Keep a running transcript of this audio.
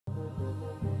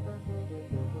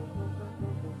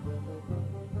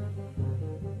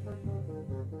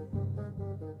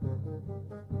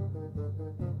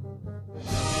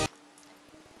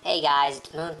Hey guys, it's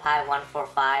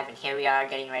MoonPie145 and here we are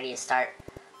getting ready to start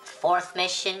the 4th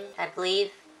mission, I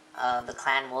believe, of the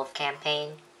Clan Wolf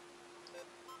campaign.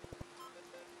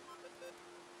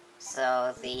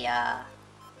 So the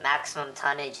maximum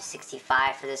tonnage is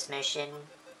 65 for this mission.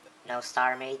 No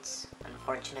star mates,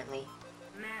 unfortunately.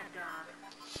 Mad Dog.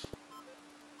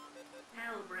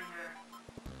 Hellbringer.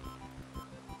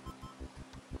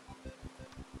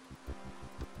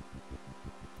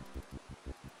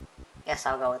 Guess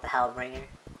I'll go with the Hellbringer.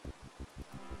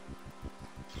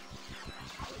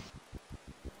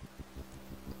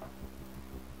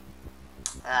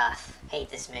 Hate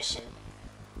this mission.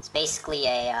 It's basically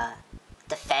a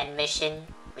defend mission,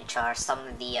 which are some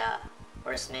of the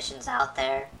worst missions out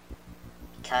there,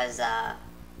 because the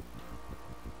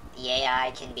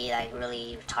AI can be like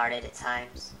really retarded at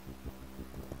times.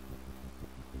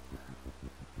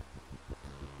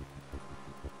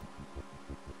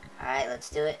 Alright, let's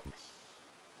do it.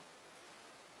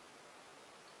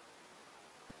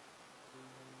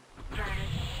 Planet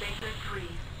Sacred Freeze.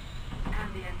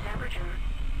 Ambient temperature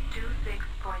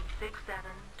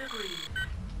 26.67 degrees.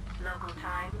 Local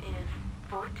time is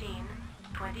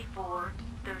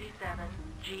 14:24:37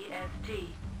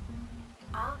 GST.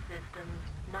 All systems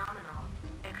nominal.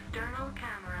 External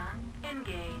camera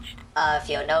engaged. If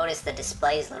you'll notice, the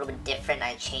display is a little bit different.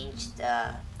 I changed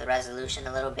the resolution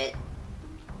a little bit.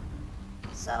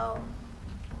 So,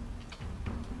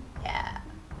 yeah.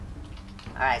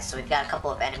 Alright, so we've got a couple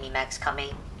of enemy mechs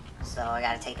coming. So I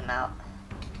gotta take them out.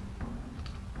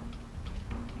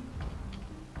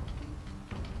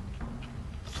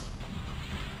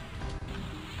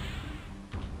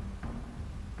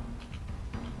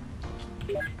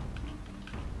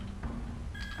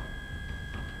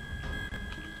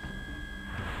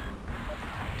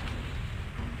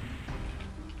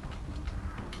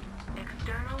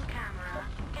 External camera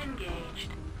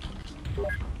engaged.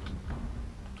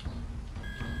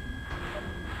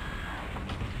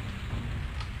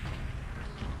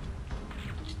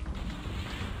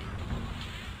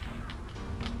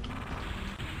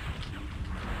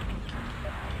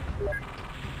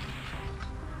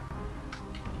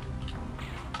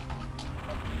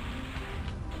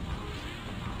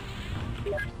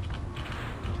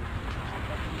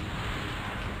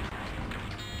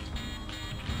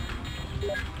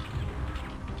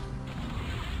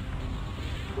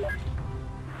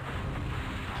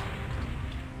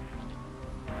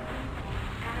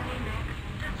 Enemy mech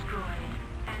destroyed.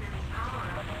 Enemy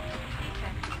power-up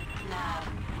detected. Lab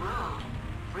room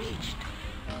reached.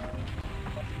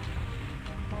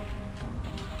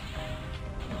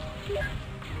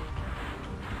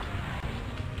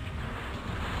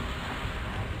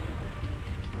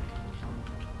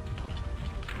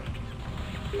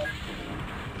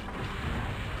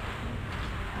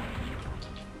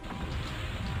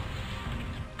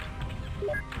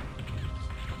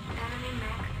 Enemy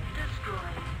mech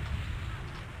destroyed.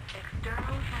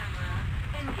 External camera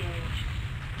engaged.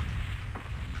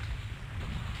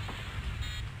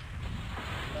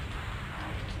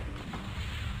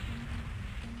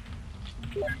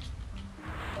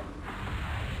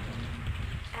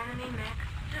 Enemy mech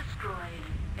destroyed.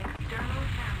 External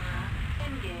camera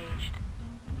engaged.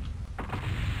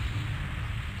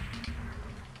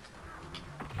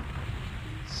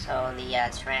 So the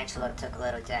Tarantula took a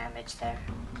little damage there.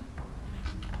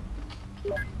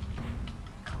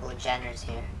 Couple of Jenners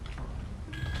here.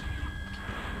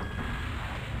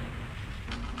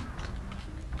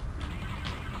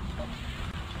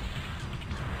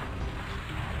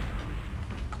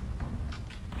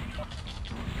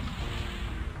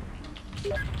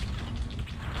 Heat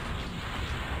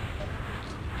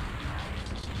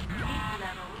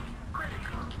level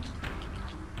critical.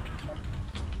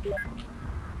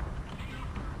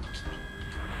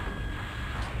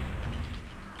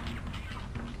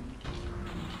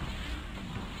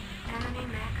 Enemy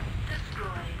mech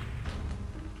destroyed.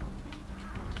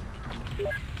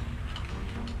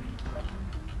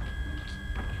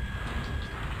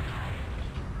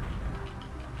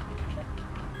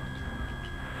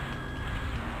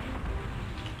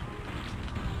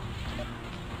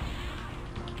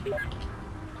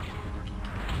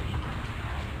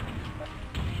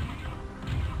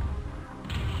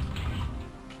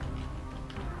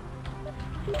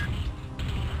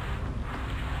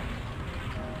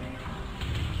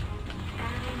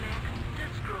 Enemy mech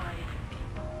destroyed.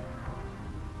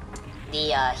 The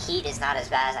heat is not as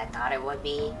bad as I thought it would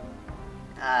be.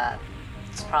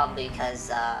 It's probably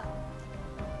because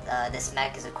this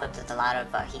mech is equipped with a lot of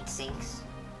heat sinks.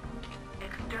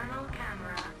 External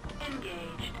camera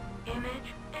engaged.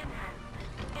 Image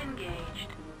enhancement engaged.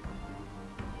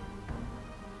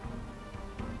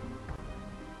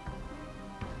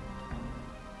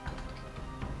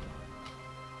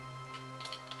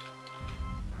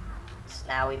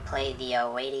 now we play the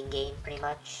waiting game, pretty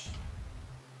much.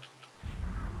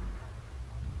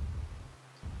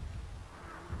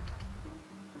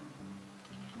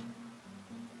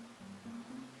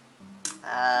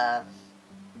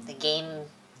 The game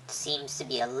seems to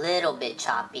be a little bit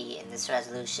choppy in this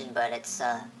resolution, but it's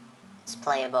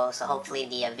playable, so hopefully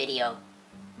the video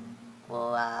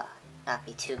will not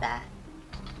be too bad.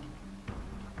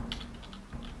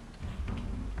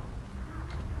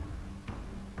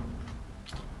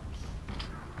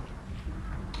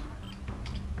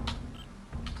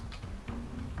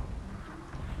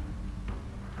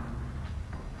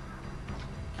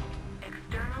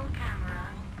 External camera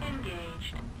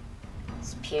engaged.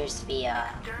 This appears to be a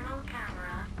External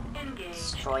camera engaged.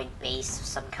 destroyed base of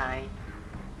some kind.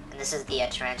 And this is the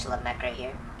Tarantula mech right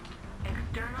here.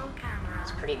 External camera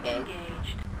It's pretty big.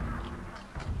 engaged.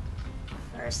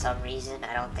 For some reason,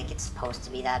 I don't think it's supposed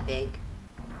to be that big.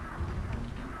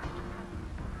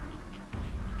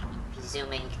 If you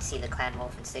zoom in, you can see the Clan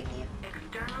Wolf insignia.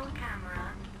 External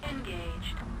camera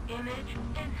engaged. Image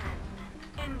enhancement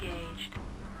engaged.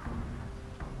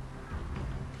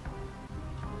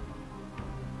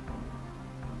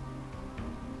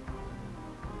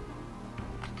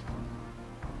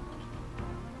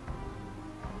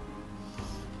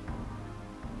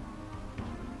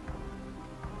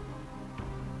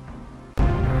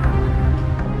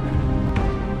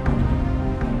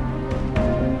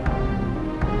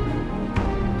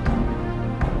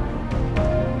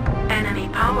 Enemy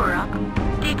power-up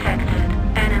detected.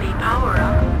 Enemy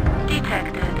power-up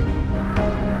detected.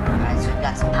 Alright, so we've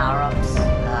got some power-ups.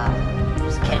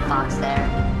 There's a Kid Fox there.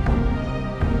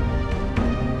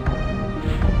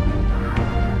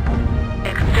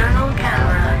 External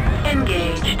camera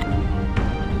engaged.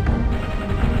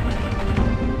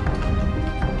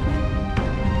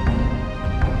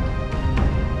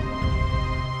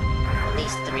 At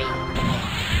least 3.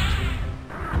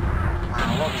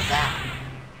 Wow, what was that?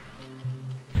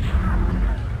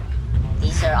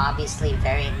 These are obviously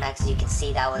variant mechs. You can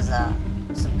see that was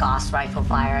some Gauss rifle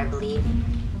fire, I believe.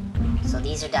 So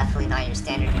these are definitely not your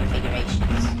standard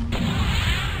configurations.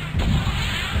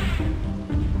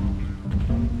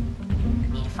 I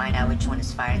need to find out which one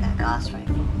is firing that Gauss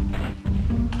rifle.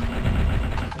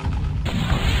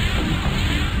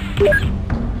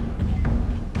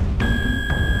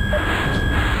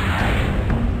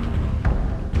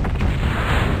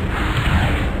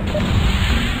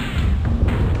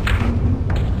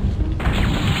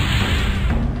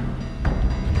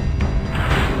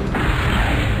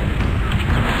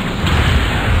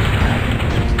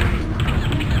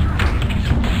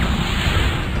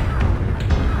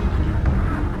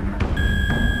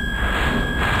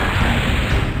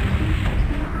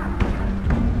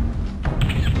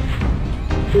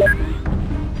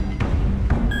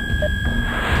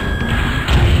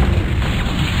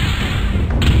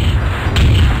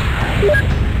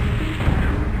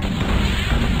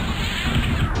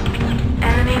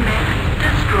 Enemy mech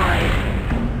destroyed.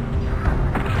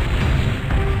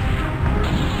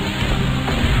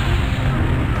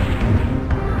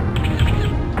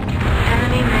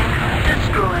 Enemy mech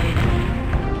destroyed.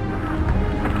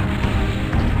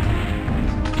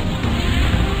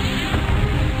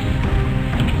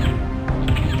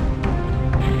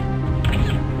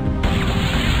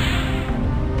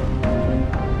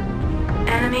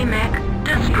 Enemy mech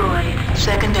destroyed.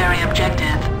 Secondary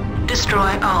objective.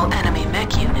 Destroy all enemy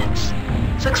mech units.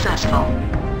 Successful.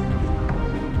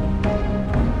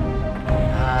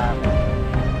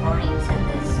 According to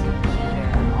this computer,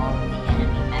 all of the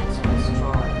enemy mechs are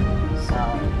destroyed. So,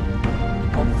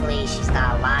 hopefully she's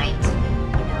not lying to me,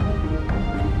 you know.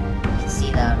 You can see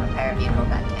the repair vehicle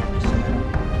got damaged a little.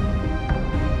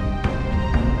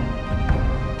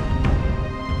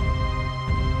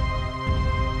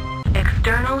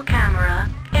 External camera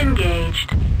engaged.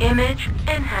 Image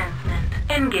enhancement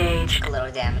engaged. A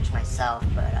little damage myself,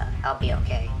 but I'll be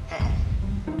okay.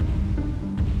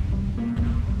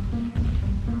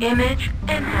 Image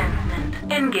enhancement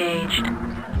engaged.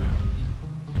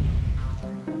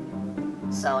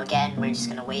 So again, we're just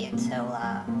gonna wait until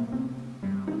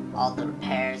all the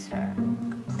repairs are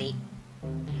complete.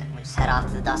 And then we'll just head off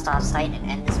to the dust off site and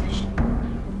end this mission.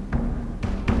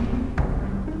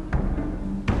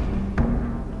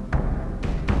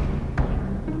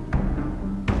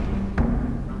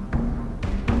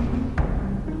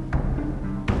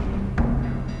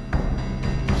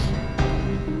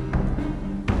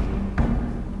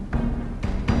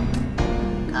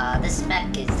 This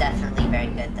mech is definitely very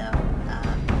good though.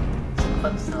 It's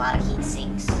equipped with a lot of heat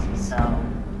sinks, so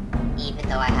even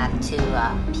though I have 2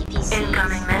 PPCs,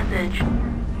 Incoming message.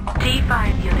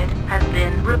 T5 unit has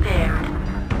been repaired.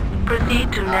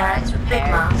 Proceed to Nav it's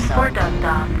repaired, Sigma so for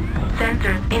dust-off.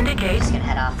 Sensors indicate just gonna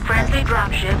head off to friendly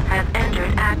dust-off. dropship has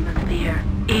entered atmosphere.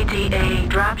 ETA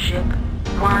dropship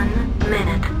 1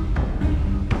 minute.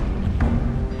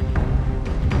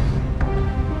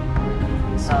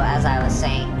 So as I was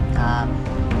saying,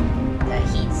 the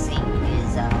heat sink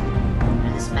is,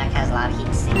 this mech has a lot of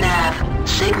heat sinks. Nav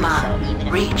Sigma So even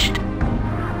if, reached.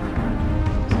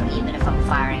 So even if I'm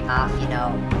firing off, you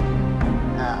know,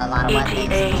 a lot of weapons, the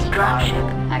ETA heat bar dropship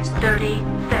will actually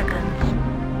 30 seconds.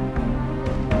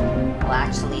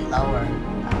 lower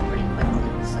pretty quickly.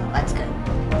 So that's good.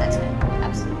 That's good.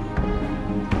 Absolutely.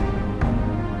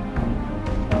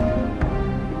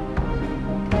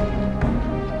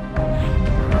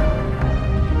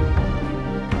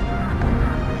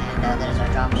 And there's our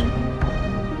dropship.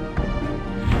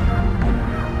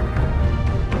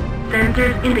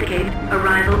 Sensors indicate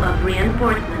arrival of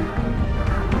reinforcements.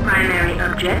 Primary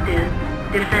objective,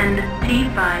 defend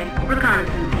T5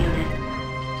 reconnaissance unit.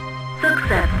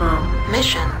 Successful.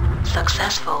 Mission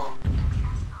successful.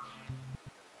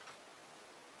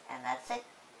 And that's it.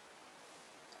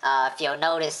 If you'll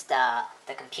notice, the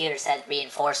computer said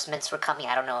reinforcements were coming.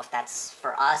 I don't know if that's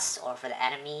for us or for the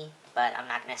enemy, but I'm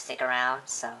not going to stick around,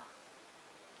 so...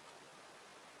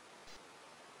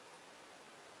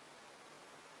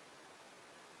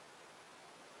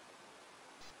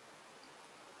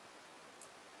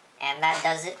 And that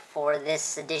does it for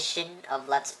this edition of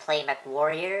Let's Play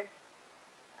Mechwarrior.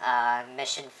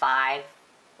 Mission 5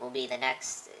 will be the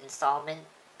next installment.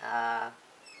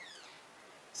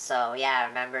 So yeah,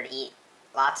 remember to eat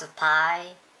lots of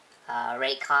pie,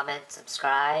 rate, comment,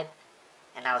 subscribe,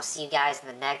 and I will see you guys in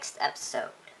the next episode.